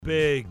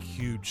Big,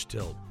 huge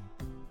tilt.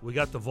 We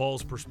got the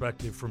Vols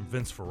perspective from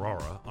Vince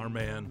Ferrara, our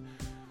man,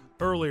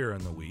 earlier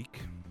in the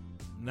week.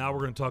 Now we're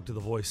going to talk to the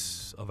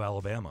voice of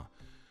Alabama,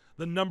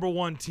 the number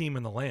one team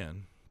in the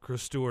land.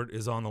 Chris Stewart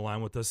is on the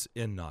line with us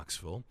in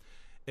Knoxville.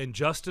 And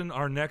Justin,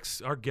 our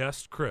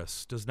guest,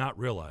 Chris, does not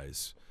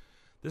realize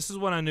this is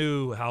when I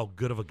knew how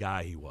good of a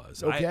guy he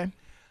was. Okay.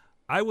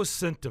 I was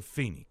sent to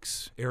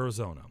Phoenix,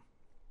 Arizona,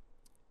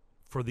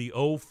 for the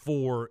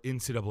 04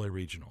 NCAA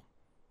Regional,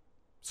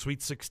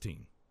 Sweet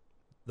 16.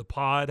 The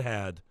pod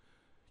had,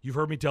 you've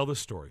heard me tell this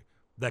story,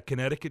 that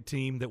Connecticut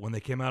team that when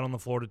they came out on the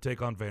floor to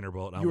take on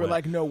Vanderbilt, you were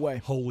like, no way.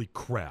 Holy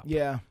crap.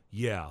 Yeah.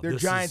 Yeah. They're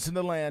giants in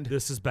the land.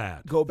 This is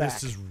bad. Go back.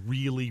 This is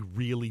really,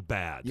 really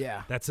bad.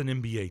 Yeah. That's an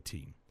NBA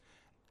team.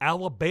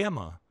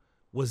 Alabama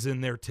was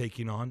in there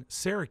taking on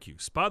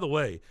Syracuse. By the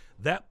way,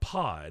 that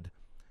pod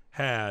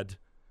had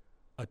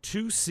a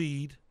 2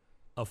 seed,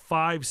 a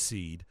 5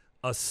 seed,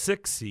 a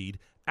 6 seed.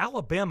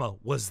 Alabama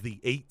was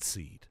the 8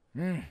 seed.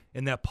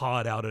 In that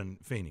pod out in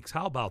Phoenix.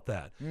 How about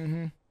that?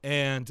 Mm-hmm.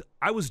 And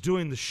I was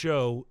doing the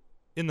show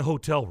in the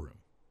hotel room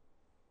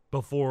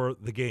before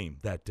the game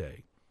that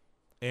day.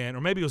 Or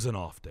maybe it was an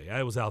off day.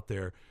 I was out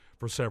there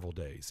for several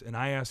days. And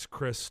I asked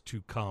Chris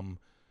to come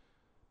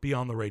be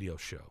on the radio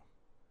show.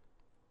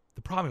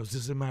 The problem was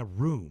this is in my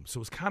room, so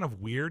it was kind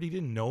of weird. He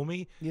didn't know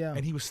me,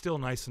 and he was still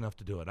nice enough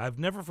to do it. I've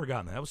never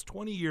forgotten that. That was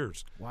 20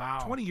 years.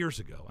 Wow. 20 years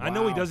ago. Wow. I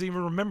know he doesn't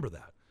even remember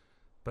that.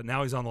 But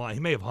now he's on the line. He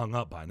may have hung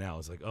up by now.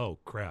 It's like, oh,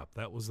 crap,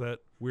 that was that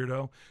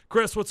weirdo.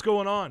 Chris, what's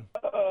going on?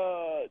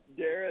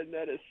 Darren,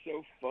 that is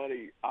so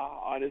funny. I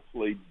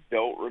honestly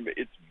don't remember.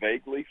 It's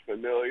vaguely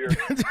familiar.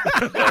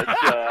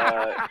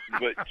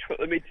 but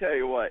let me tell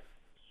you what.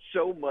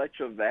 So much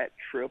of that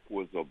trip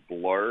was a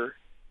blur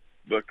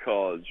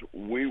because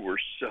we were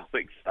so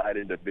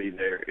excited to be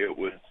there. It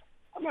was,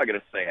 I'm not going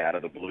to say out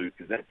of the blue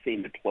because that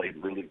team had played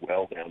really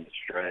well down the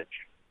stretch.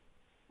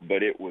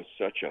 But it was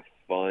such a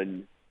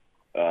fun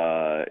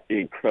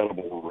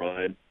incredible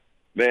run.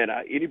 Man,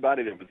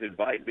 anybody that was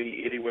inviting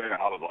me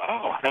anywhere, I was like,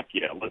 oh, heck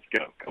yeah, let's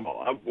go. Come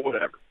on,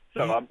 whatever.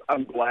 So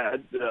I'm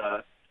glad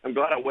I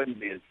wasn't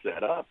being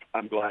set up.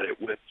 I'm glad it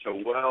went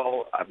so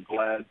well. I'm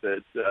glad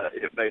that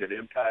it made an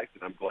impact,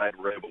 and I'm glad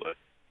we're able to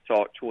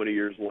talk 20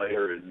 years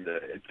later, and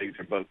things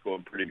are both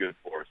going pretty good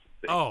for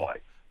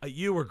us.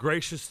 You were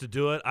gracious to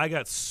do it. I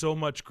got so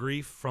much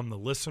grief from the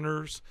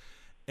listeners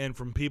and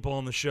from people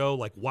on the show,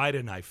 like, why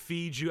didn't I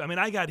feed you? I mean,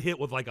 I got hit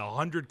with like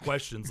 100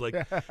 questions. Like,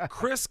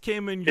 Chris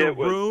came in your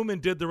room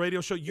and did the radio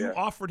show. You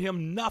offered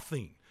him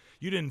nothing.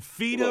 You didn't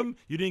feed him.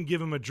 You didn't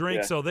give him a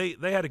drink. Yeah. So they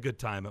had a good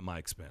time at my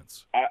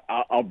expense.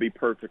 I'll be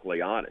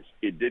perfectly honest.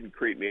 It didn't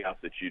creep me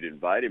out that you'd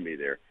invited me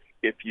there.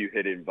 If you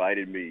had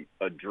invited me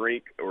a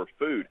drink or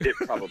food, it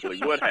probably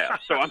would have.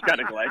 So I'm kind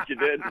of glad you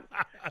didn't.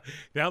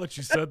 Now that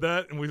you said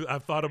that, and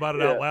I've thought about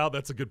it out loud,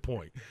 that's a good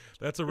point.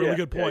 That's a really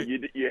good point.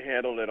 Yeah, you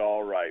handled it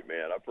all right,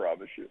 man. I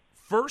promise you.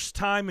 First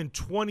time in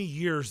 20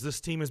 years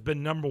this team has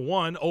been number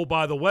one. Oh,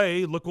 by the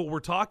way, look what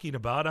we're talking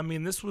about. I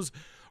mean, this was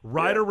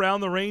right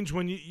around the range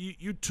when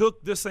you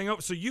took this thing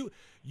up. So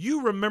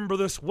you remember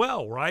this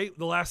well, right?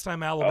 The last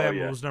time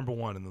Alabama was number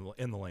one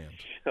in the land.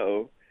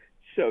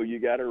 So you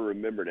got to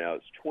remember now,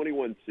 it's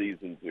 21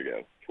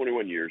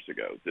 years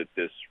ago that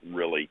this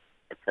really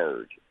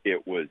occurred.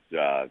 It was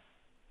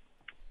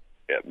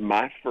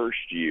my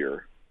first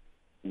year.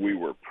 We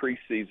were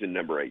preseason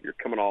number 8. You're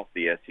coming off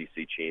the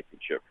SEC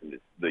championship from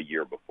the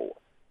year before.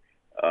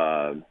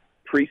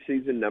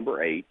 Preseason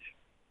number 8.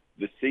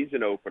 The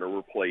season opener,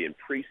 we're playing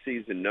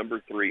preseason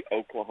number 3,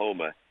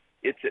 Oklahoma.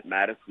 It's at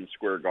Madison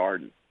Square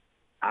Garden.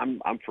 I'm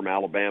from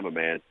Alabama,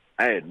 man.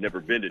 I had never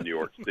been to New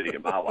York City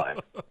in my life,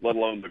 let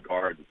alone the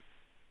Garden.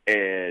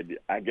 And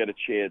I get a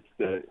chance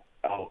to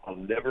I'll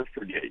never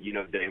forget,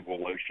 Dave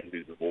Woloshin,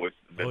 who's the voice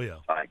of the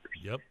Memphis Tigers.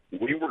 Yep.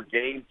 We were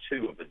game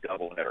 2 of the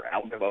doubleheader.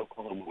 Alabama,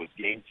 Oklahoma was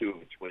game 2 of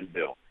a twin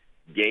bill.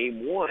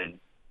 Game 1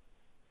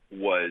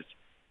 was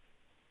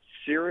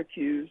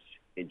Syracuse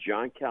and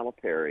John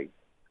Calipari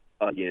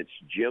against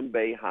Jim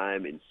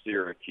Boeheim in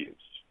Syracuse,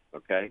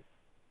 okay?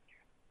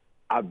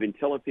 I've been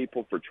telling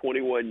people for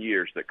 21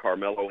 years that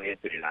Carmelo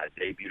Anthony and I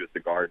debuted at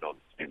the Garden on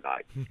the same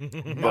night.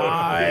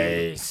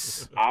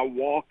 Nice. I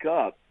walk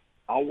up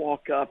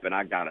and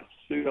I got a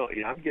suit on.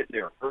 I'm getting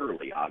there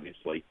early,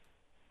 obviously,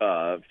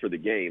 for the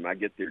game. I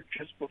get there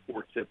just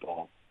before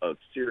tip-off of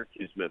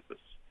Syracuse-Memphis,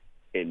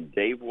 and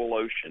Dave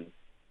Woloshin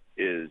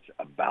is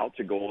about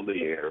to go on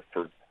the air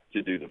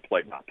to do the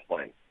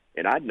play-by-play.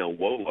 And I'd known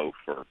Wolo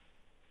for,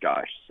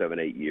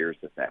 7-8 years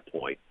at that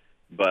point.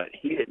 But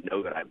he didn't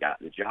know that I'd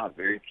gotten the job.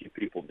 Very few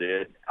people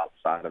did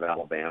outside of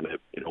Alabama.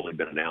 It had only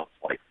been announced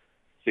like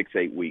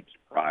 6-8 weeks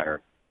prior.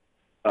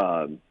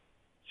 So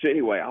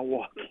anyway, I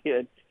walk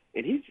in,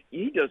 and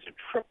he does a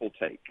triple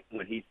take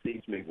when he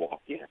sees me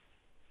walk in.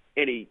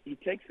 And he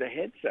takes the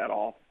headset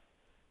off,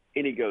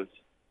 and he goes,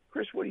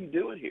 "Chris, what are you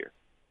doing here?"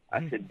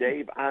 I said,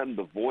 "Dave, I'm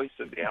the voice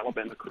of the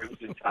Alabama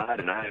Crimson Tide,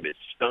 and I am as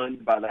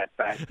stunned by that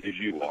fact as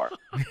you are."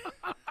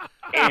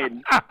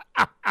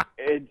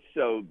 And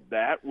so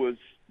that was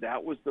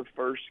the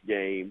first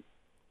game.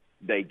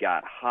 They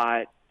got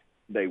hot.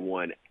 They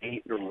won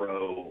 8 in a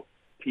row.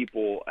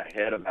 People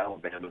ahead of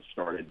Alabama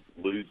started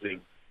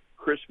losing.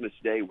 Christmas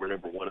Day, we're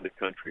number 1 in the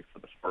country for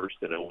the first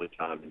and only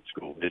time in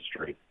school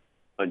history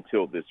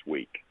until this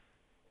week.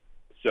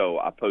 So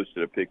I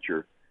posted a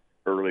picture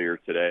earlier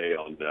today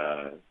on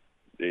the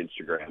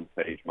Instagram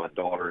page. My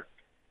daughter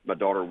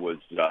was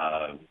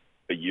a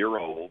year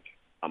old.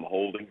 I'm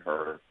holding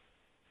her,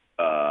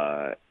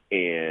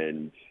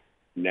 and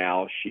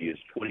now she is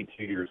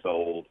 22 years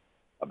old,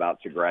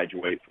 about to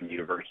graduate from the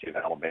University of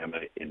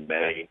Alabama in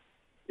May,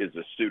 is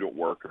a student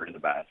worker in the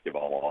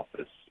basketball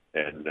office.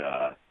 And,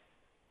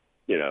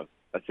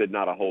 I said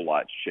not a whole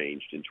lot's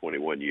changed in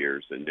 21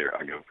 years. And there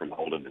I go from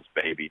holding this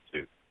baby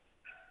to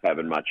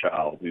having my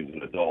child who's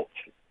an adult.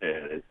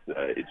 And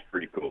it's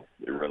pretty cool.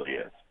 It really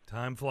is.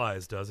 Time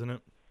flies, doesn't it?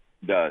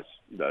 Does.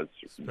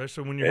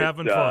 Especially when you're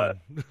having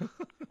fun.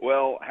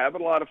 Well,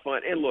 having a lot of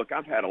fun. And look,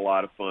 I've had a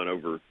lot of fun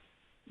over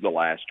the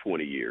last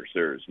 20 years.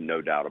 There's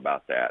no doubt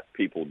about that.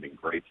 People have been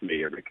great to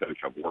me. Every coach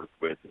I've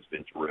worked with has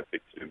been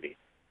terrific to me.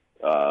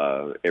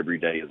 Every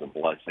day is a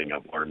blessing.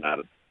 I've learned that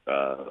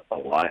a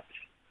lot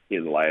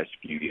in the last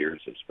few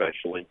years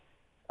especially.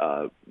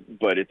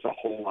 But it's a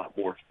whole lot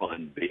more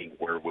fun being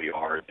where we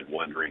are than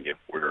wondering if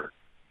we're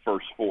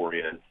first 4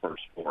 in,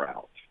 first 4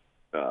 out,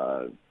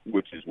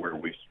 which is where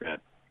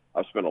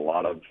I spent a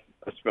lot of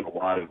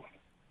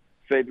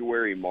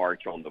February,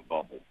 March on the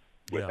bubble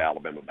with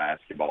Alabama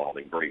basketball,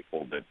 and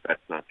grateful that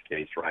that's not the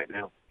case right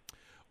now.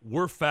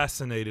 We're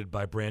fascinated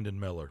by Brandon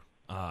Miller.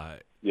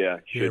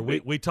 Here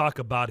we talk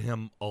about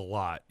him a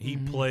lot. He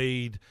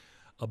played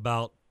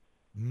about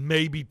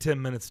maybe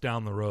 10 minutes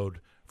down the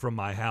road from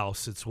my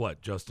house. It's what,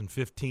 Justin,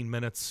 15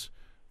 minutes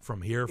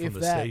from here, from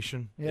the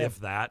station, if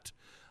that.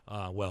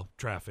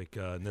 Traffic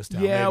in this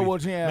town.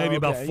 Maybe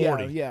about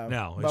 40.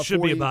 Now it should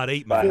 40, be about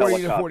 8 minutes.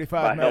 40 to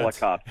 45 minutes.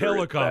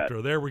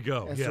 Helicopter. There we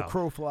go. As the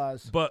crow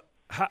flies. But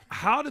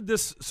how did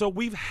this? So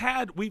we've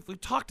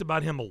talked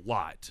about him a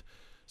lot.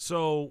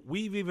 So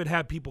we've even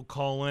had people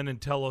call in and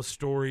tell us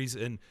stories.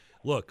 And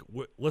look,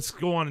 let's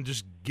go on and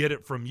just get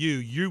it from you.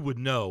 You would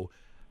know.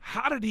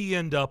 How did he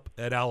end up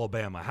at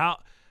Alabama?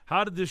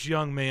 How did this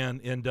young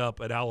man end up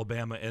at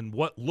Alabama and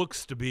what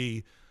looks to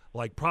be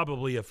like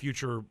probably a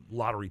future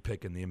lottery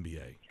pick in the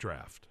NBA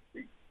draft?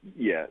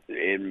 Yeah,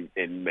 and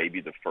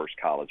maybe the first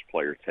college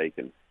player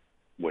taken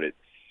when it's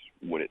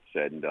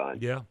said and done.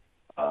 Yeah.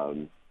 As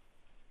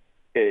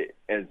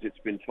it's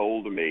been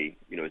told to me,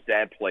 his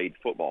dad played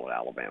football at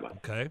Alabama.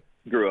 Okay.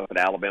 Grew up an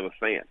Alabama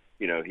fan.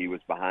 He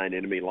was behind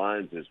enemy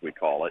lines, as we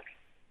call it.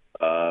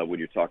 When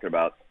you're talking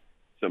about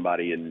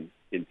somebody in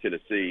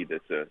Tennessee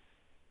that's a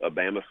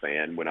Bama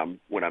fan, when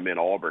I'm in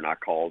Auburn, I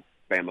call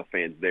Bama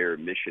fans there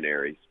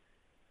missionaries.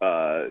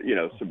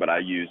 But I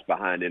use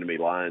behind enemy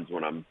lines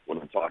when I'm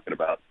talking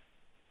about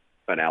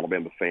an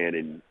Alabama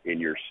fan in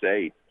your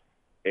state,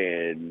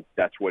 and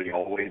that's what he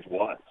always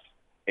was.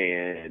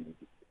 And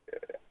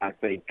I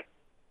think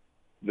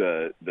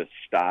the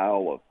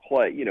style of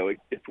play,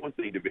 it's one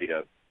thing to be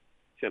a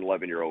 10,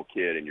 11-year-old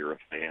kid and you're a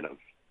fan of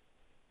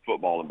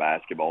football and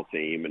basketball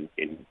team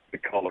and the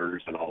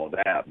colors and all of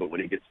that, but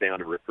when it gets down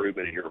to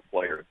recruitment and you're a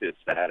player of his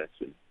status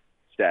and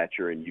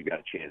stature and you got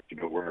a chance to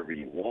go wherever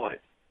you want,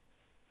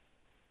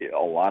 a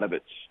lot of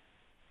it's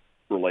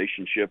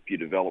relationship you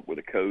develop with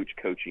a coach,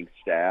 coaching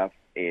staff,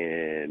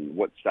 and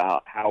what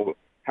style, how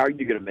are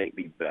you going to make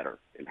me better,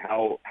 and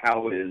how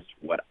is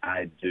what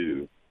I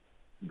do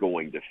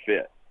going to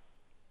fit?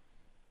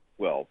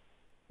 Well,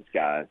 this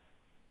guy,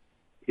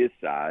 his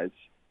size,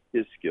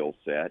 his skill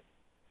set,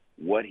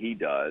 what he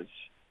does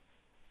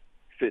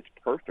fits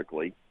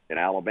perfectly in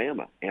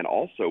Alabama, and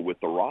also with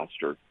the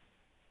roster,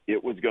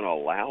 it was going to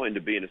allow him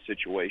to be in a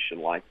situation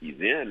like he's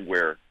in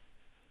where,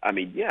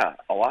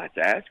 a lot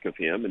to ask of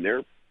him,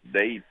 and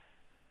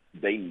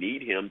they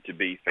need him to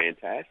be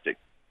fantastic.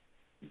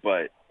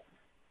 But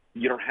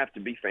you don't have to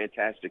be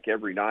fantastic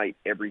every night,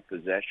 every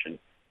possession,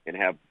 and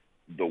have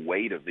the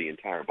weight of the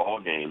entire ball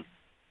game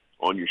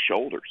on your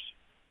shoulders.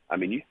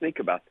 You think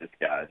about this,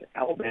 guys.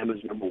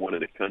 Alabama's number 1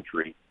 in the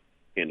country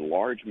in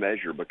large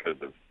measure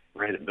because of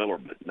Brandon Miller,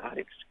 but not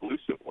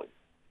exclusively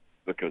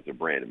because of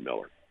Brandon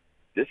Miller.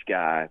 This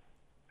guy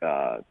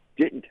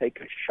didn't take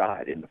a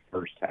shot in the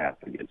first half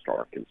against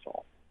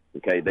Arkansas.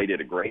 Okay, they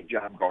did a great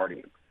job guarding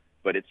him,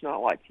 but it's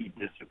not like he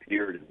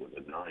disappeared and was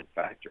a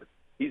non-factor.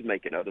 He's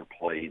making other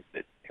plays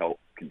that help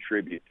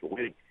contribute to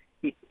winning.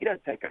 He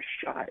doesn't take a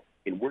shot,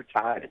 and we're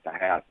tied at the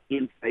half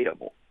in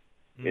Fayetteville.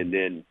 And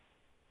then,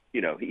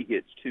 he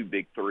hits 2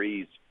 big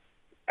threes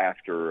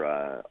after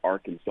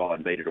Arkansas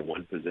had made it a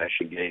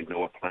one-possession game.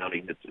 Noah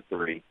Clowney hits a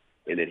 3,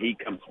 and then he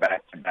comes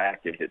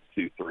back-to-back and hits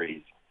 2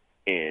 threes,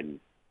 and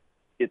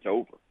it's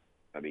over.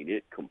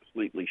 It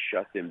completely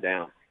shut them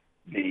down.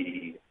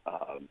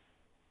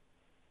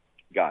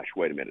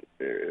 Wait a minute.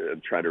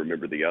 I'm trying to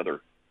remember the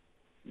other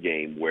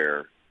game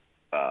where,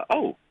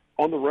 on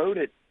the road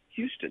at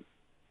Houston,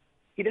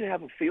 he didn't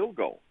have a field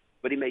goal,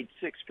 but he made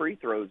 6 free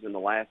throws in the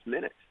last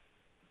minute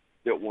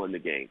that won the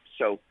game.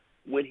 So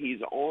when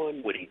he's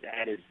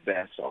at his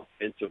best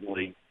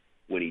offensively,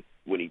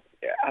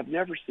 I've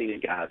never seen a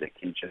guy that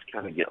can just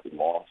kind of get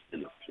lost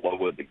in the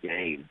flow of the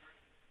game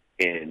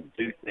and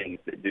do things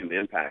that do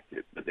impact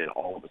it, but then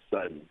all of a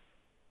sudden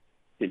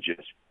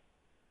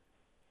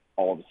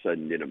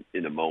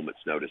in a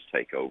moment's notice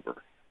take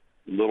over.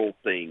 Little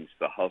things,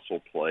 the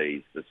hustle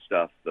plays, the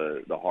stuff,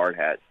 the hard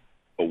hat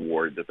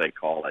award that they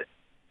call it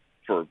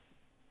for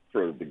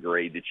the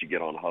grade that you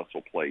get on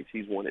hustle plays.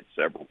 He's won it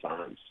several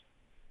times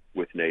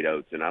with Nate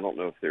Oates, and I don't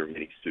know if there are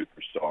many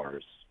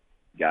superstars,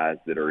 guys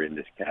that are in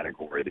this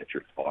category that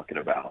you're talking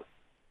about,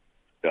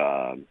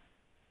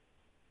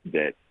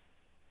 that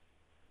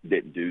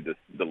do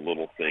the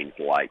little things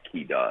like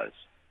he does.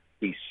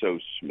 He's so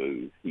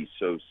smooth. He's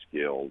so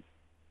skilled.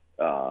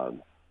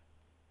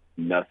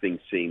 Nothing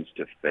seems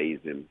to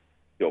faze him.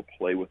 He'll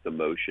play with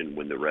emotion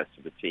when the rest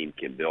of the team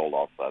can build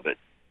off of it,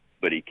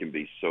 but he can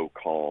be so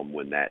calm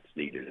when that's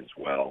needed as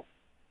well.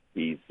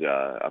 He's,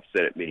 I've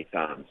said it many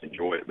times,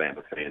 enjoy it,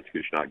 Bama fans,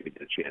 because you're not going to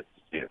get a chance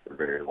to see it for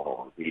very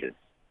long. He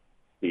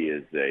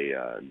is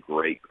a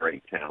great,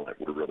 great talent.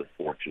 We're really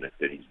fortunate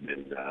that he's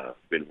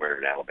been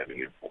wearing an Alabama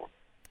uniform.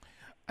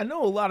 I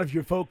know a lot of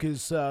your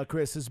focus,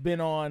 Chris, has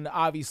been on,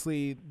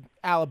 obviously,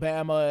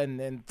 Alabama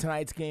and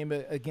tonight's game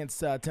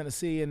against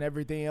Tennessee and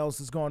everything else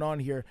that's going on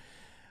here.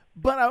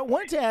 But I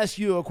wanted to ask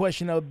you a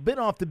question a bit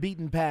off the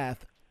beaten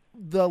path.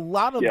 A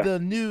lot of the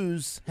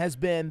news has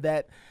been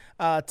that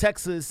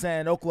Texas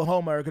and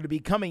Oklahoma are going to be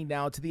coming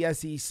now to the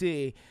SEC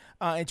in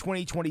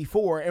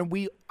 2024. And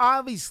we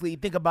obviously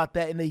think about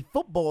that in a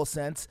football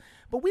sense,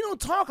 but we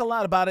don't talk a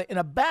lot about it in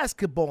a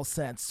basketball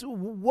sense.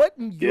 What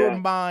in your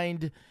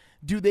mind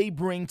do they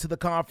bring to the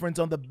conference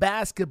on the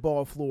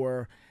basketball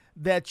floor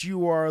that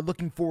you are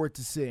looking forward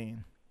to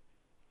seeing?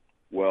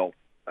 Well,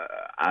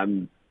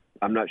 I'm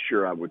not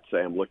sure I would say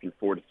I'm looking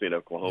forward to seeing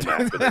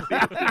Oklahoma after they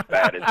beat us as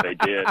bad as they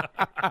did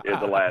in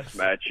the last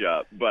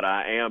matchup. But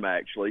I am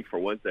actually, for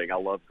one thing, I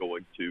love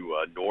going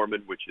to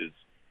Norman, which is,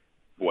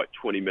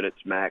 20 minutes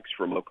max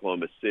from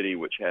Oklahoma City,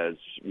 which has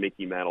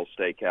Mickey Mantle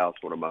Steakhouse,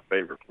 one of my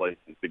favorite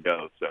places to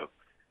go. So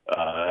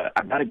I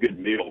got a good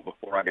meal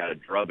before I got a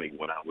drubbing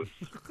when I was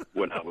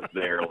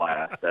there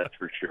last. That's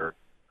for sure.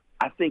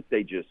 I think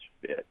they just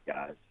fit,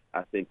 guys.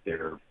 I think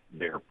their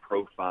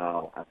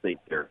profile, I think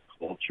their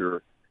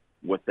culture,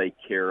 what they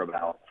care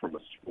about from a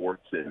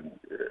sports and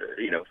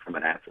from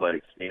an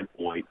athletic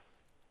standpoint,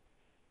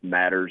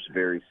 matters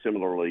very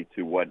similarly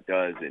to what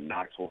does in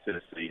Knoxville,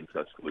 Tennessee, and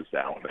Tuscaloosa,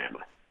 Alabama.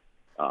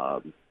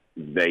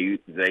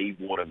 They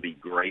want to be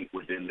great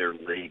within their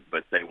league,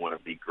 but they want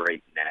to be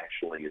great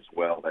nationally as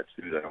well. That's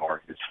who they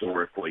are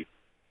historically,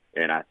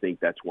 and I think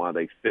that's why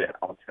they fit.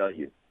 I'll tell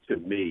you, to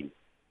me,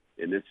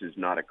 and this is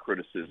not a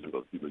criticism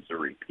of the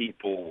Missouri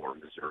people or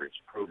Missouri's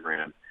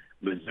program,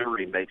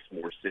 Missouri makes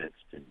more sense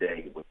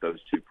today with those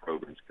two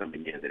programs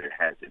coming in than it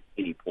has at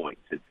any point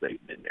since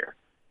they've been there,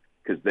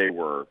 because they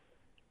were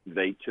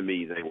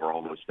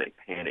almost a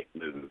panic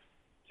move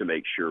to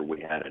make sure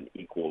we had an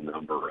equal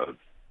number of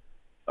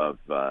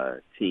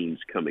teams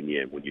coming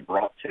in. When you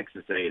brought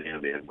Texas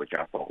A&M in, which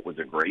I thought was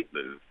a great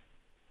move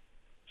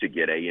to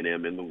get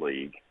A&M in the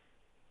league,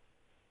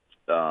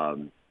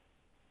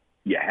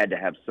 you had to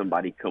have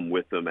somebody come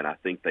with them, and I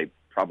think they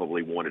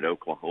probably wanted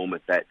Oklahoma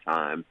at that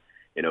time,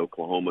 and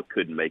Oklahoma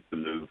couldn't make the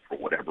move for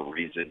whatever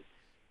reason,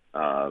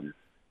 and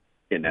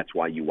that's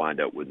why you wind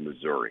up with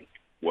Missouri.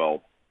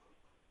 Well,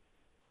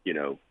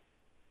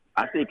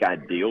 I think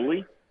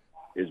ideally,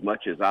 as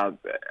much as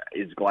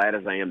as glad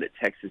as I am that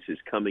Texas is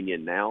coming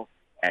in now,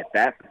 at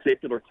that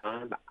particular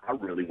time, I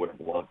really would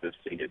have loved to have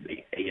seen it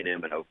be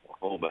A&M and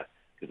Oklahoma,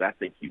 because I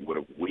think you would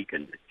have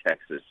weakened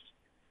Texas,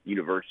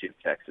 University of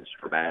Texas,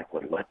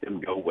 dramatically. Let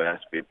them go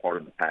west, be a part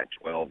of the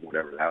Pac-12,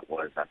 whatever that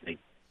was. I think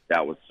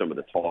that was some of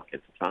the talk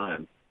at the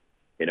time.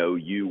 And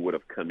OU would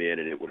have come in,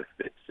 and it would have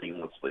fit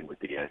seamlessly with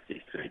the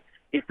SEC.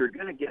 If you're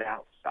going to get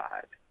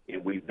outside,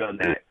 and we've done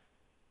that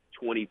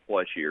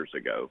 20-plus years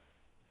ago,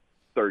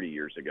 30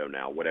 years ago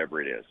now,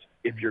 whatever it is,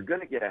 if you're going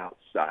to get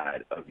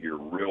outside of your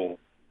real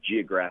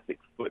geographic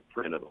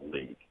footprint of the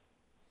league,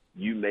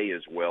 you may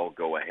as well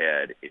go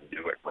ahead and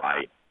do it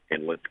right,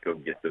 and let's go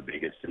get the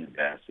biggest and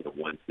best, the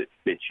ones that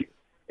fit you.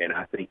 And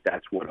I think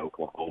that's what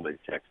Oklahoma and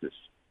Texas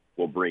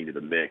will bring to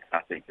the mix.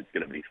 I think it's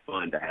going to be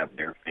fun to have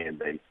their fan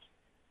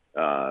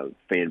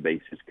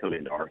bases come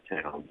into our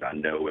towns. I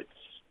know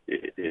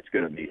it's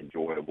going to be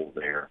enjoyable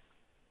there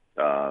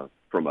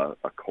from a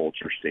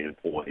culture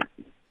standpoint.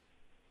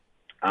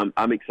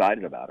 I'm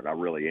excited about it. I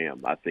really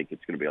am. I think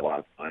it's going to be a lot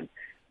of fun.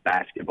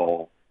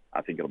 Basketball,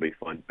 I think it'll be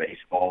fun.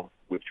 Baseball,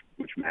 which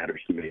matters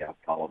to me. I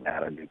follow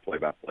that. I do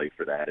play-by-play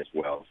for that as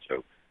well.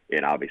 So,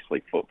 and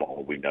obviously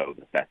football, we know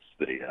that's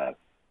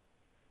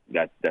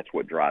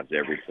what drives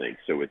everything.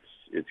 So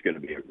it's going to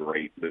be a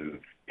great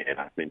move, and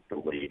I think the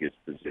league is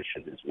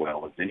positioned as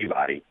well as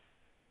anybody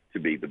to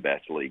be the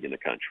best league in the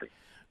country.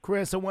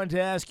 Chris, I wanted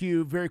to ask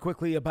you very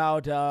quickly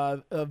about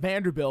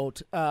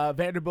Vanderbilt.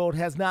 Vanderbilt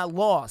has not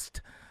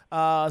lost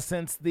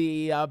since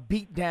the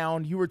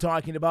beatdown. You were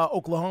talking about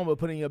Oklahoma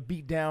putting a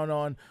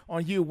beatdown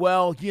on you.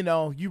 Well,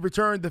 you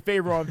returned the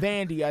favor on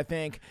Vandy, I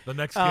think. The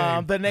next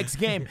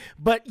game.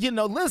 But,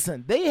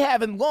 listen, they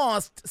haven't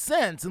lost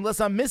since,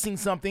 unless I'm missing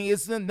something.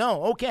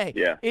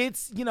 Yeah.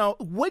 It's,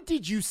 what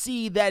did you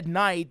see that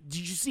night?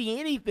 Did you see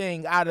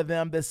anything out of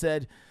them that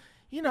said,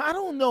 I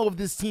don't know if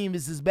this team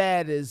is as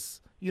bad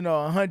as,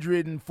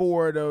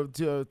 104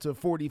 to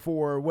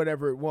 44 or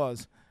whatever it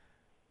was?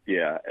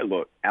 Yeah,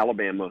 look,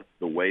 Alabama,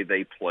 the way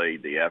they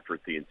played, the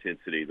effort, the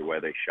intensity, the way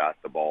they shot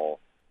the ball,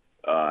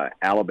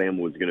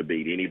 Alabama was going to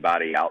beat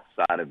anybody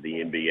outside of the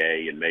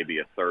NBA and maybe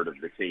a third of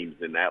the teams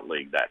in that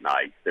league that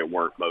night that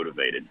weren't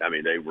motivated. I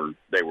mean,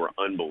 they were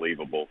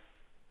unbelievable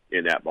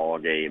in that ball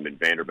game, and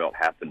Vanderbilt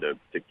happened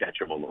to catch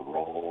them on the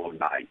wrong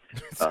night.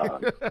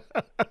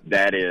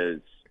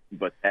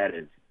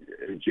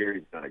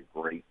 Jerry's done a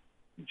great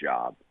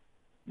job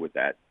with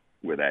that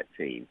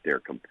team. They're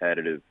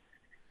competitive.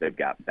 They've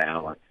got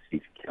balance.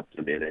 He's kept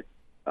them in it.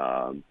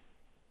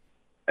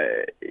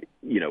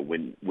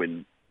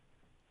 When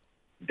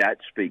that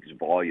speaks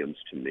volumes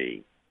to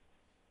me,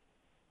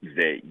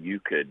 that you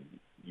could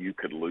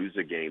lose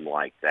a game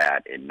like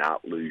that and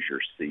not lose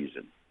your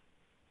season.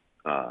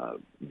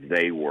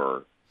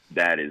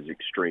 That is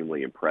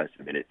extremely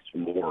impressive, and it's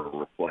more a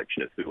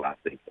reflection of who I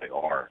think they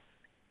are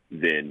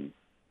than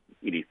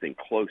anything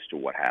close to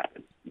what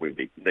happened.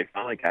 They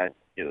finally got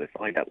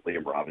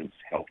Liam Robbins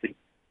healthy,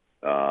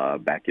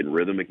 back in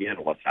rhythm again,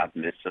 unless I've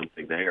missed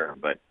something there.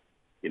 But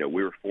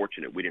we were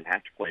fortunate we didn't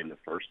have to play him the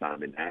first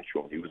time in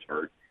Nashville. He was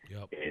hurt,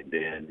 and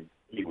then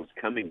he was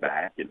coming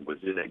back and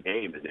was in that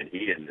game, and then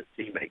he and his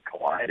teammate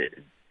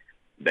collided.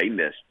 They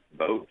missed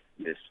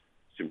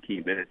some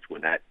key minutes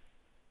when that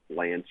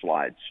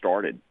landslide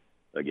started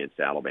against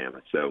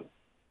Alabama. So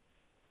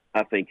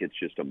I think it's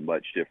just a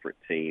much different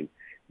team.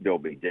 They'll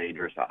be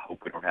dangerous. I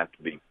hope we don't have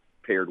to be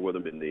paired with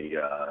them in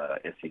the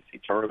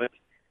SEC tournament.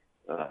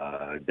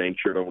 Dang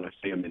sure don't want to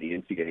see them in the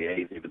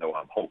NCAAs, even though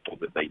I'm hopeful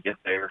that they get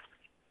there.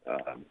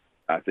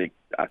 I think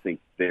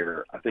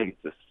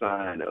it's a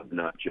sign of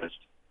not just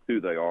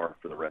who they are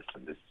for the rest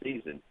of this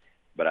season,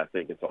 but I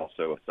think it's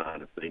also a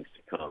sign of things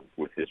to come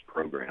with his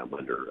program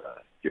under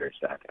Jerry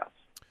Stackhouse.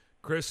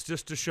 Chris,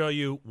 just to show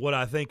you what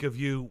I think of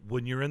you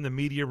when you're in the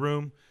media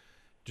room,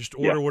 just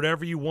order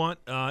whatever you want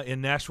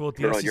in Nashville at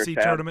the SEC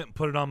tournament and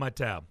put it on my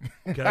tab.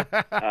 Okay?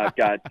 I've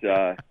got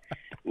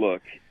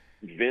look,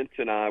 Vince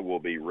and I will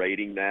be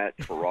rating that.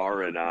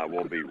 Ferrara and I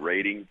will be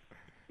rating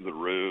the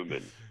room,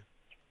 and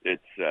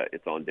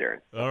it's on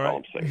Darren. That's all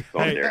I'm saying. It's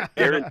on Darren.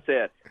 Darren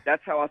said,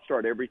 that's how I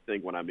start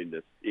everything when I'm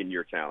in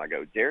your town. I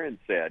go, Darren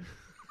said,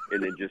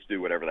 and then just do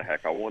whatever the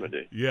heck I want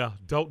to do. Yeah,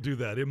 don't do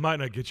that. It might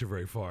not get you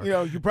very far.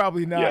 You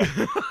probably not.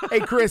 Yeah. Hey,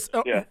 Chris,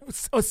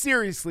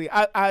 seriously,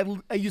 I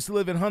used to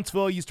live in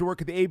Huntsville. I used to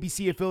work at the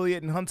ABC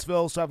affiliate in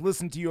Huntsville, so I've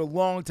listened to you a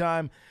long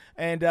time,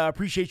 and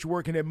appreciate your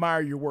work and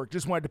admire your work.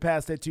 Just wanted to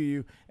pass that to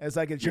you as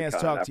I get a chance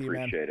to talk to you,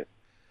 man. I appreciate it.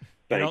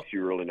 Thanks.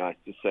 You're really nice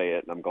to say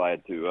it, and I'm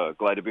glad to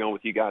be on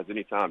with you guys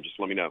anytime. Just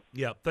let me know.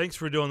 Yeah, thanks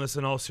for doing this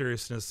in all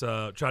seriousness.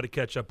 Try to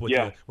catch up with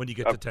you when you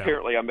get to town.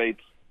 Apparently I made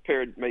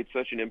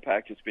such an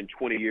impact. It's been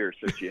 20 years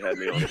since you had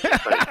me on this.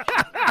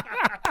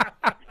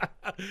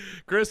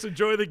 Chris,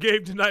 enjoy the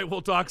game tonight.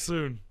 We'll talk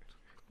soon.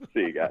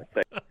 See you guys.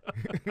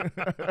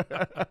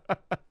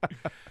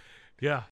 Yeah.